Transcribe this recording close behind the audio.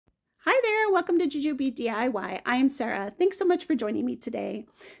welcome to Jujube DIY. I am Sarah. Thanks so much for joining me today.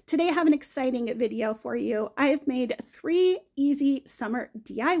 Today I have an exciting video for you. I have made 3 easy summer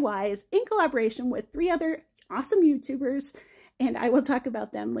DIYs in collaboration with 3 other awesome YouTubers, and I will talk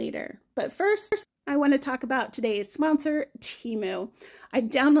about them later. But first, I want to talk about today's sponsor, Temu. I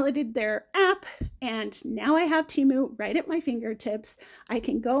downloaded their app and now I have Temu right at my fingertips. I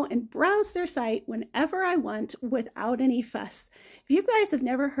can go and browse their site whenever I want without any fuss. If you guys have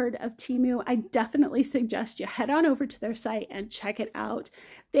never heard of Temu, I definitely suggest you head on over to their site and check it out.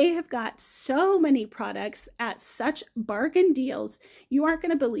 They have got so many products at such bargain deals, you aren't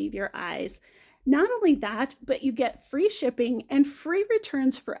going to believe your eyes. Not only that, but you get free shipping and free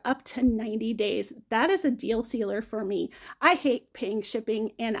returns for up to 90 days. That is a deal sealer for me. I hate paying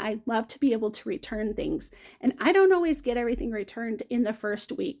shipping and I love to be able to return things. And I don't always get everything returned in the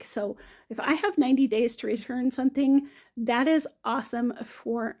first week. So if I have 90 days to return something, that is awesome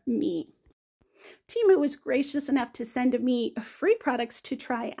for me. Temu was gracious enough to send me free products to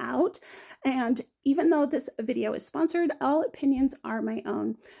try out, and even though this video is sponsored, all opinions are my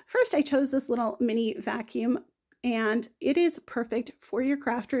own. First, I chose this little mini vacuum, and it is perfect for your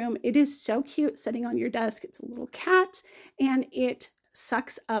craft room. It is so cute sitting on your desk. It's a little cat, and it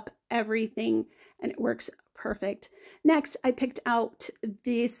sucks up everything, and it works perfect. Next, I picked out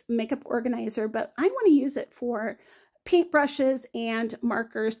this makeup organizer, but I want to use it for paintbrushes and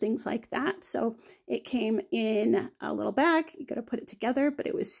markers, things like that. So it came in a little bag. You got to put it together, but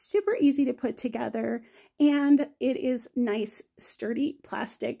it was super easy to put together, and it is nice, sturdy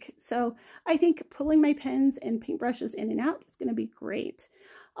plastic. So I think pulling my pens and paintbrushes in and out is going to be great.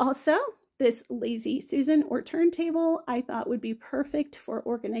 Also, this Lazy Susan or turntable I thought would be perfect for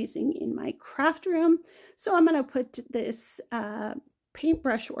organizing in my craft room. So I'm going to put this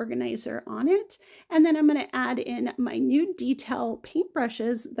paintbrush organizer on it, and then I'm going to add in my new detail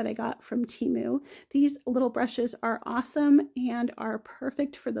paintbrushes that I got from Temu. These little brushes are awesome and are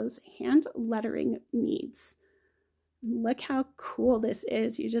perfect for those hand lettering needs. Look how cool this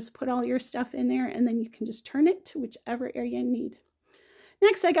is. You just put all your stuff in there and then you can just turn it to whichever area you need.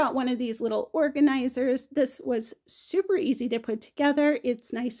 Next, I got one of these little organizers. This was super easy to put together.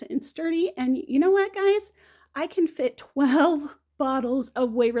 It's nice and sturdy, and you know what, guys? I can fit 12 bottles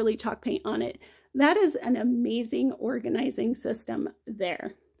of Waverly chalk paint on it. That is an amazing organizing system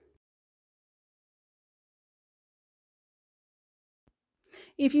there.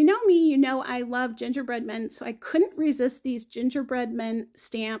 If you know me, you know I love gingerbread men, so I couldn't resist these gingerbread men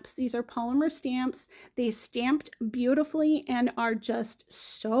stamps. These are polymer stamps. They stamped beautifully and are just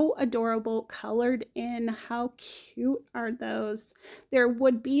so adorable, colored in. How cute are those? Their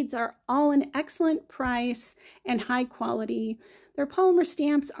wood beads are all an excellent price and high quality. Their polymer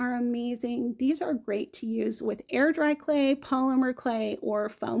stamps are amazing. These are great to use with air dry clay, polymer clay, or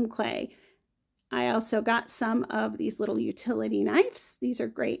foam clay. I also got some of these little utility knives. These are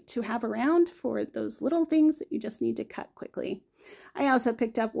great to have around for those little things that you just need to cut quickly. I also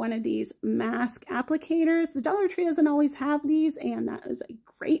picked up one of these mask applicators. The Dollar Tree doesn't always have these, and that is a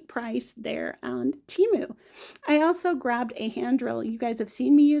great price there on Temu. I also grabbed a hand drill. You guys have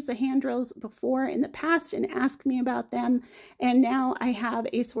seen me use the hand drills before in the past and asked me about them, and now I have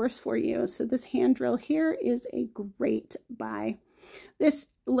a source for you. So this hand drill here is a great buy. This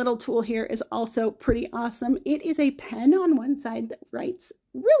little tool here is also pretty awesome. It is a pen on one side that writes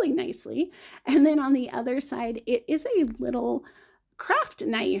really nicely, and then on the other side it is a little craft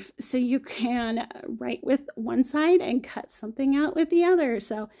knife, so you can write with one side and cut something out with the other.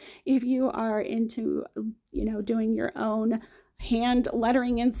 So if you are into, you know, doing your own hand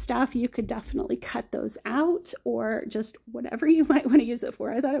lettering and stuff, you could definitely cut those out, or just whatever you might want to use it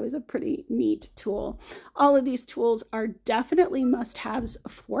for. I thought it was a pretty neat tool. All of these tools are definitely must-haves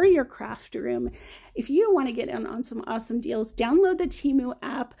for your craft room. If you want to get in on some awesome deals, download the Temu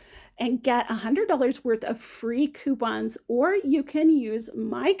app and get $100 worth of free coupons, or you can use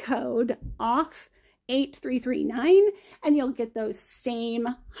my code OFF8339 and you'll get those same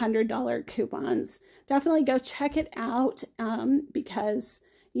 $100 coupons. Definitely go check it out because,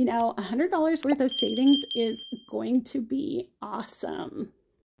 you know, $100 worth of savings is going to be awesome.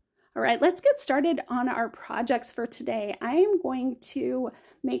 All right, let's get started on our projects for today. I am going to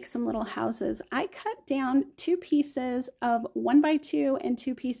make some little houses. I cut down 2 pieces of 1x2 and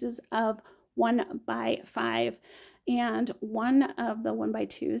 2 pieces of 1x5. And one of the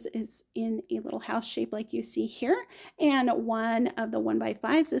 1x2s is in a little house shape like you see here. And one of the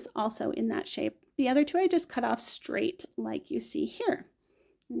 1x5s is also in that shape. The other 2 I just cut off straight like you see here.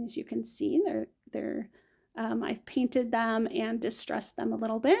 And as you can see, they're I've painted them and distressed them a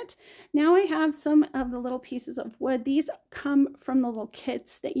little bit. Now I have some of the little pieces of wood. These come from the little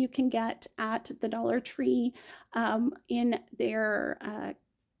kits that you can get at the Dollar Tree in their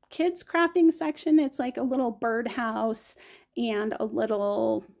kids crafting section. It's like a little birdhouse and a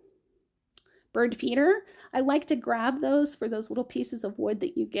little bird feeder. I like to grab those for those little pieces of wood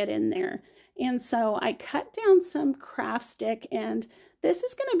that you get in there. And so I cut down some craft stick, and this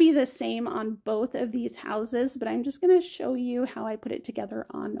is going to be the same on both of these houses, but I'm just going to show you how I put it together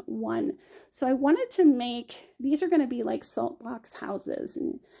on one. So I wanted to make, these are going to be like salt box houses.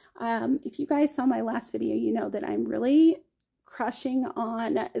 And if you guys saw my last video, you know that I'm really crushing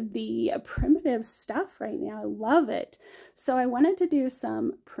on the primitive stuff right now. I love it. So I wanted to do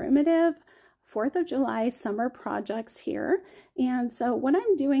some primitive 4th of July summer projects here. And so what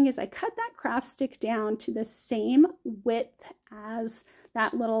I'm doing is I cut that craft stick down to the same width as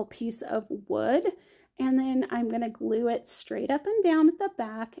that little piece of wood. And then I'm going to glue it straight up and down at the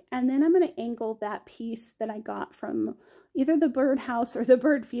back. And then I'm going to angle that piece that I got from either the birdhouse or the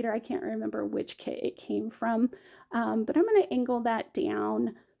bird feeder. I can't remember which kit it came from. But I'm going to angle that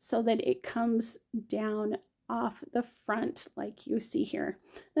down so that it comes down off the front like you see here.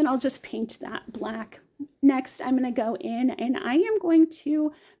 Then I'll just paint that black. Next, I'm going to go in and I am going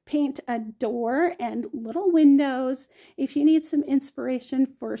to paint a door and little windows. If you need some inspiration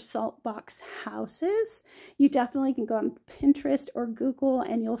for salt box houses, you definitely can go on Pinterest or Google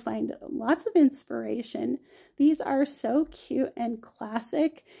and you'll find lots of inspiration. These are so cute and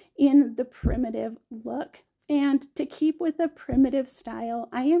classic in the primitive look. And to keep with the primitive style,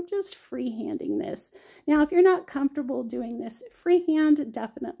 I am just freehanding this. Now, if you're not comfortable doing this freehand,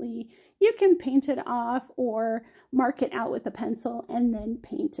 definitely you can paint it off or mark it out with a pencil and then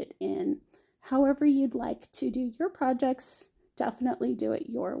paint it in. However you'd like to do your projects, definitely do it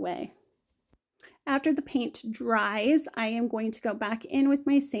your way. After the paint dries, I am going to go back in with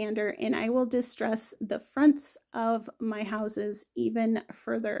my sander and I will distress the fronts of my houses even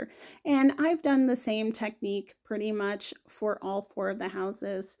further. And I've done the same technique pretty much for all 4 of the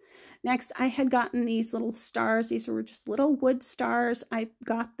houses. Next, I had gotten these little stars. These were just little wood stars. I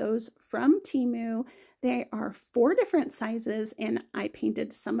got those from Temu. They are 4 different sizes and I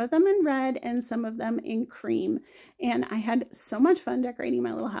painted some of them in red and some of them in cream. And I had so much fun decorating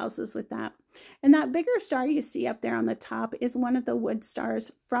my little houses with that. And that bigger star you see up there on the top is one of the wood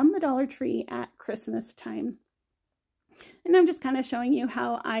stars from the Dollar Tree at Christmas time. And I'm just kind of showing you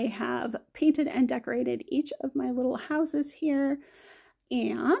how I have painted and decorated each of my little houses here.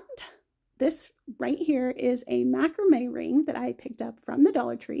 And this right here is a macrame ring that I picked up from the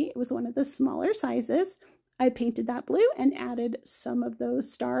Dollar Tree. It was one of the smaller sizes. I painted that blue and added some of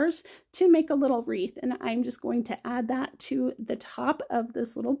those stars to make a little wreath. And I'm just going to add that to the top of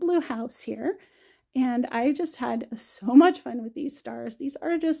this little blue house here. And I just had so much fun with these stars. These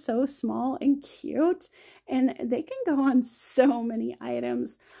are just so small and cute, and they can go on so many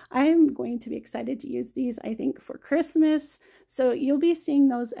items. I'm going to be excited to use these, I think, for Christmas. So you'll be seeing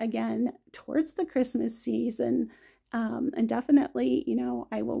those again towards the Christmas season. And definitely, you know,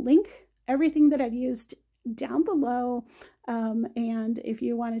 I will link everything that I've used down below. And if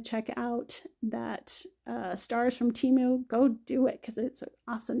you want to check out that stars from Temu, go do it because it's an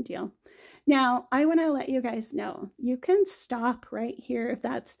awesome deal. Now, I want to let you guys know, you can stop right here if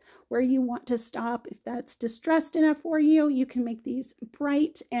that's where you want to stop. If that's distressed enough for you, you can make these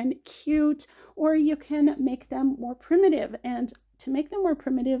bright and cute, or you can make them more primitive. And to make them more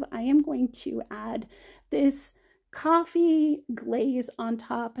primitive, I am going to add this coffee glaze on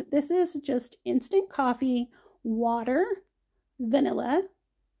top. This is just instant coffee, water, vanilla,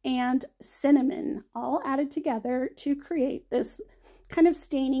 and cinnamon all added together to create this kind of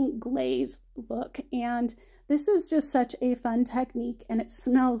staining glaze look. And this is just such a fun technique and it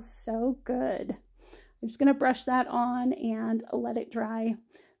smells so good. I'm just going to brush that on and let it dry.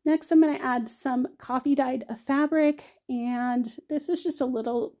 Next, I'm going to add some coffee dyed fabric, and this is just a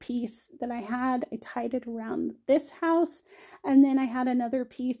little piece that I had. I tied it around this house, and then I had another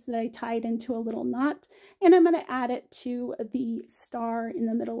piece that I tied into a little knot, and I'm going to add it to the star in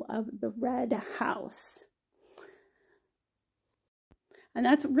the middle of the red house. And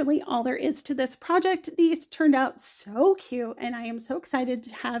that's really all there is to this project. These turned out so cute, and I am so excited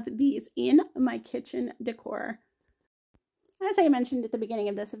to have these in my kitchen decor. As I mentioned at the beginning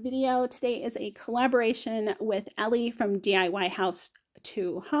of this video, today is a collaboration with Ellie from DIY House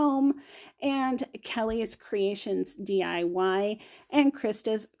to Home, and Kelly's Creations DIY, and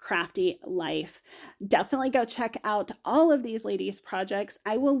Krista's Crafty Life. Definitely go check out all of these ladies' projects.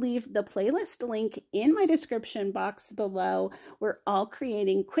 I will leave the playlist link in my description box below. We're all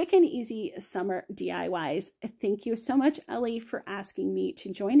creating quick and easy summer DIYs. Thank you so much, Ellie, for asking me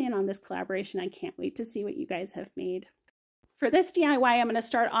to join in on this collaboration. I can't wait to see what you guys have made. For this DIY, I'm going to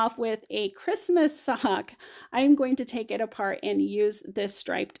start off with a Christmas sock. I'm going to take it apart and use this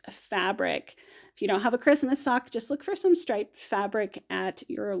striped fabric. If you don't have a Christmas sock, just look for some striped fabric at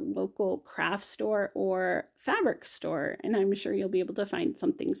your local craft store or fabric store, and I'm sure you'll be able to find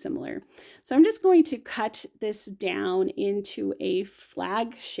something similar. So I'm just going to cut this down into a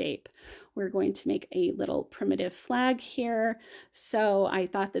flag shape. We're going to make a little primitive flag here. So I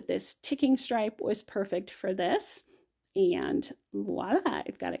thought that this ticking stripe was perfect for this. And voila,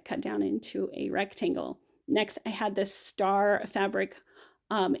 I've got it cut down into a rectangle. Next, I had this star fabric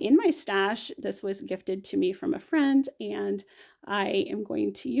in my stash. This was gifted to me from a friend, and I am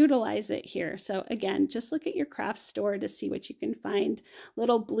going to utilize it here. So again, just look at your craft store to see what you can find.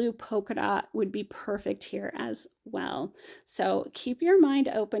 Little blue polka dot would be perfect here as well. So keep your mind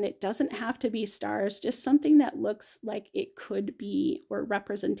open. It doesn't have to be stars, just something that looks like it could be, or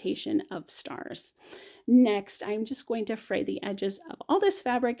representation of stars. Next, I'm just going to fray the edges of all this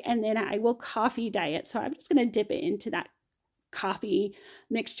fabric, and then I will coffee dye it. So I'm just going to dip it into that coffee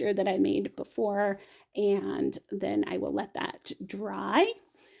mixture that I made before, and then I will let that dry.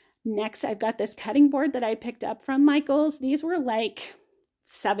 Next, I've got this cutting board that I picked up from Michael's. These were like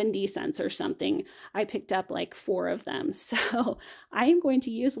 70 cents or something. I picked up like 4 of them. So I'm going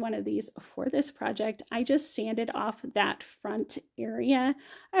to use one of these for this project. I just sanded off that front area.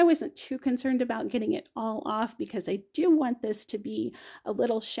 I wasn't too concerned about getting it all off because I do want this to be a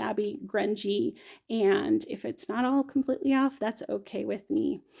little shabby, grungy, and if it's not all completely off, that's okay with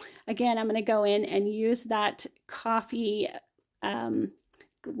me. Again, I'm going to go in and use that coffee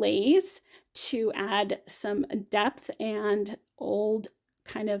glaze to add some depth and old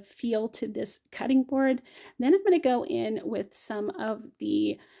kind of feel to this cutting board. Then I'm going to go in with some of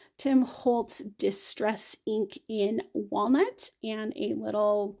the Tim Holtz Distress ink in walnut and a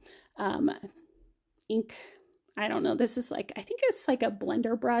little ink. I don't know. This is like, I think it's like a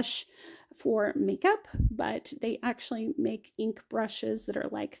blender brush for makeup, but they actually make ink brushes that are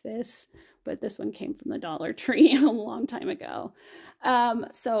like this, but this one came from the Dollar Tree a long time ago.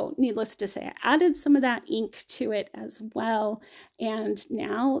 So needless to say, I added some of that ink to it as well. And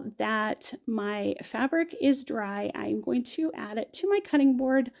now that my fabric is dry, I'm going to add it to my cutting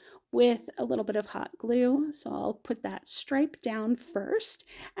board with a little bit of hot glue. So I'll put that stripe down first,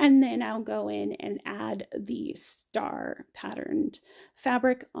 and then I'll go in and add the star patterned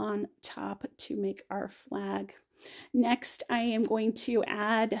fabric on top to make our flag. Next, I am going to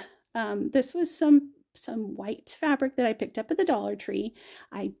add, this was some white fabric that I picked up at the Dollar Tree.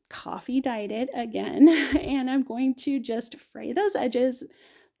 I coffee dyed it again, and I'm going to just fray those edges.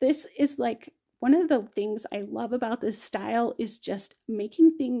 This is like one of the things I love about this style is just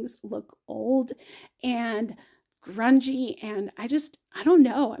making things look old and grungy, and I don't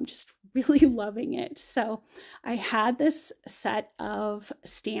know, I'm just really loving it. So I had this set of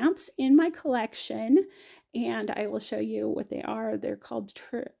stamps in my collection, and I will show you what they are. They're called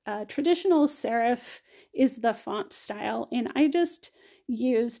Traditional Serif is the font style, and I just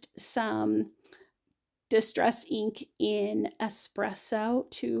used some Distress ink in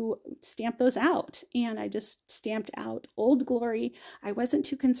espresso to stamp those out, and I just stamped out Old Glory. I wasn't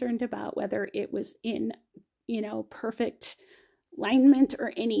too concerned about whether it was in, perfect alignment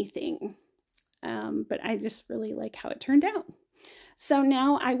or anything, but I just really like how it turned out. So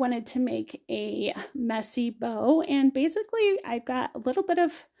now I wanted to make a messy bow, and basically I've got a little bit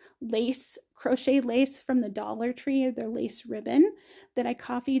of lace, crochet lace from the Dollar Tree, or their lace ribbon that I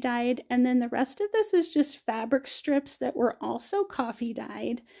coffee dyed, and then the rest of this is just fabric strips that were also coffee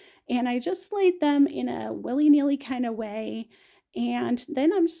dyed, and I just laid them in a willy-nilly kind of way, and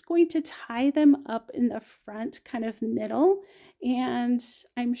then I'm just going to tie them up in the front kind of middle. And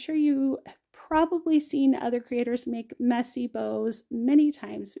I'm sure you have probably seen other creators make messy bows many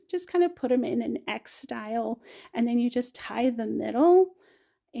times. Just kind of put them in an X style, and then you just tie the middle.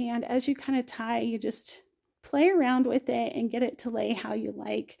 And as you kind of tie, you just play around with it and get it to lay how you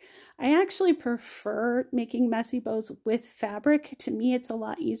like. I actually prefer making messy bows with fabric. To me, it's a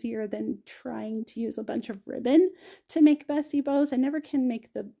lot easier than trying to use a bunch of ribbon to make messy bows. I never can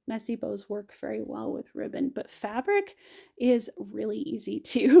make the messy bows work very well with ribbon, but fabric is really easy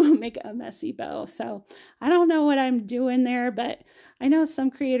to make a messy bow. So I don't know what I'm doing there, but I know some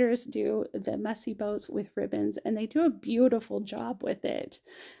creators do the messy bows with ribbons and they do a beautiful job with it.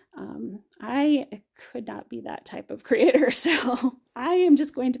 I could not be that type of creator, so I am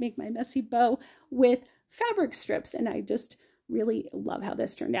just going to make my messy bow with fabric strips, and I just really love how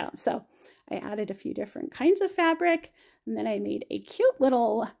this turned out. So I added a few different kinds of fabric, and then I made a cute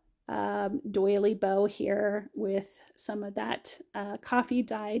little doily bow here with some of that coffee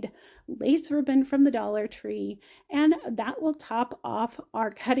dyed lace ribbon from the Dollar Tree, and that will top off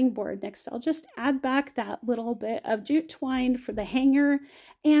our cutting board. Next, I'll just add back that little bit of jute twine for the hanger,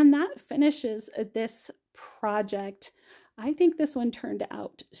 and that finishes this project. I think this one turned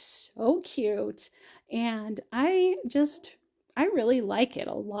out so cute, and I really like it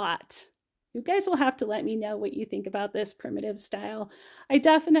a lot. You guys will have to let me know what you think about this primitive style. I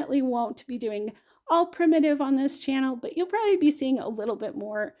definitely won't be doing all primitive on this channel, but you'll probably be seeing a little bit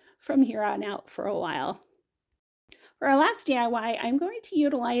more from here on out for a while. For our last DIY, I'm going to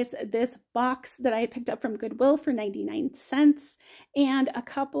utilize this box that I picked up from Goodwill for 99 cents and a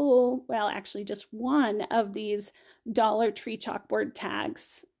couple, well, actually just one of these Dollar Tree chalkboard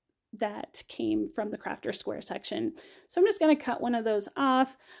tags that came from the Crafter Square section. So I'm just going to cut one of those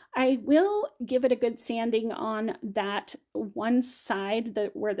off. I will give it a good sanding on that one side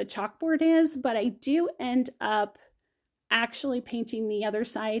where the chalkboard is, but I do end up actually painting the other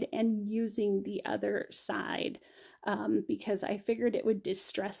side and using the other side because I figured it would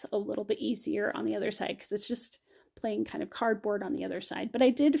distress a little bit easier on the other side because it's just plain kind of cardboard on the other side. But I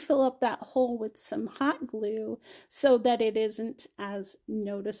did fill up that hole with some hot glue so that it isn't as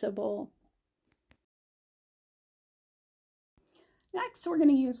noticeable. Next, we're going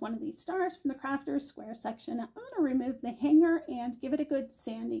to use one of these stars from the Crafter Square section. I'm going to remove the hanger and give it a good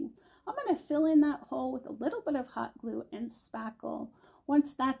sanding. I'm going to fill in that hole with a little bit of hot glue and spackle.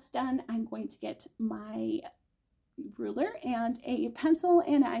 Once that's done, I'm going to get my ruler and a pencil,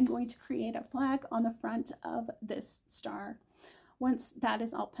 and I'm going to create a flag on the front of this star. Once that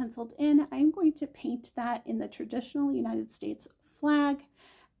is all penciled in, I'm going to paint that in the traditional United States flag.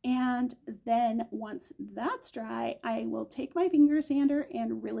 And then once that's dry, I will take my finger sander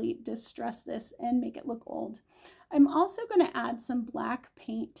and really distress this and make it look old. I'm also going to add some black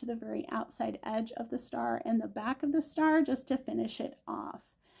paint to the very outside edge of the star and the back of the star just to finish it off.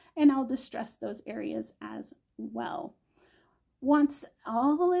 And I'll distress those areas as well. Once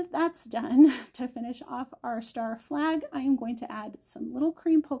all of that's done, to finish off our star flag, I am going to add some little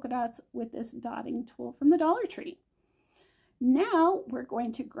cream polka dots with this dotting tool from the Dollar Tree. Now we're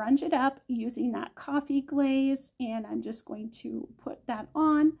going to grunge it up using that coffee glaze, and I'm just going to put that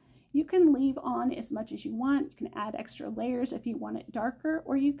on. You can leave on as much as you want. You can add extra layers if you want it darker,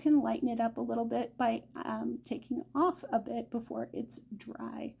 or you can lighten it up a little bit by taking off a bit before it's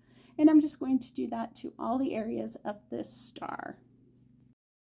dry. And I'm just going to do that to all the areas of this star.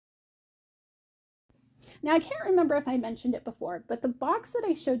 Now, I can't remember if I mentioned it before, but the box that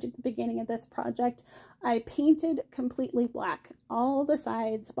I showed you at the beginning of this project, I painted completely black. All the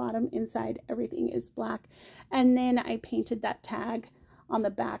sides, bottom, inside, everything is black. And then I painted that tag on the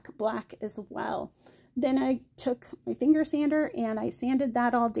back black as well. Then I took my finger sander and I sanded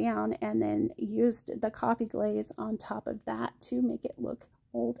that all down and then used the coffee glaze on top of that to make it look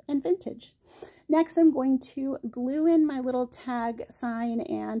old and vintage. Next, I'm going to glue in my little tag sign,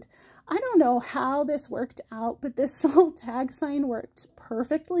 and I don't know how this worked out, but this little tag sign worked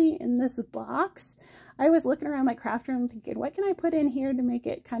perfectly in this box. I was looking around my craft room thinking, what can I put in here to make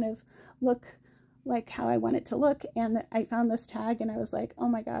it kind of look like how I want it to look? And I found this tag and I was like, oh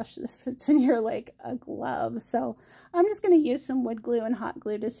my gosh, this fits in here like a glove. So I'm just going to use some wood glue and hot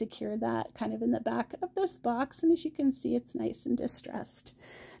glue to secure that kind of in the back of this box. And as you can see, it's nice and distressed.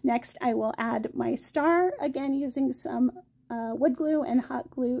 Next, I will add my star, again using some wood glue and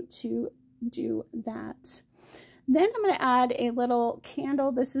hot glue to do that. Then I'm going to add a little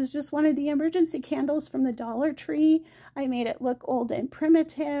candle. This is just one of the emergency candles from the Dollar Tree. I made it look old and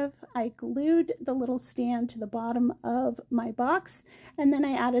primitive. I glued the little stand to the bottom of my box, and then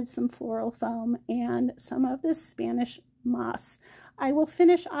I added some floral foam and some of this Spanish moss. I will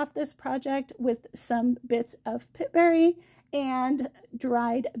finish off this project with some bits of pitberry and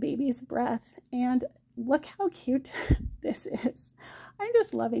dried baby's breath, and look how cute this is. I'm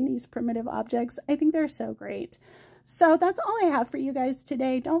just loving these primitive objects. I think they're so great. So that's all I have for you guys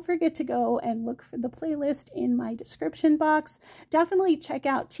today. Don't forget to go and look for the playlist in my description box. Definitely check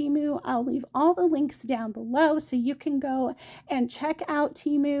out Temu. I'll leave all the links down below so you can go and check out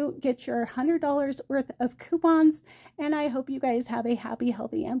Temu, get your $100 worth of coupons, and I hope you guys have a happy,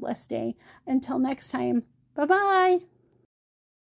 healthy, and blessed day. Until next time, bye-bye.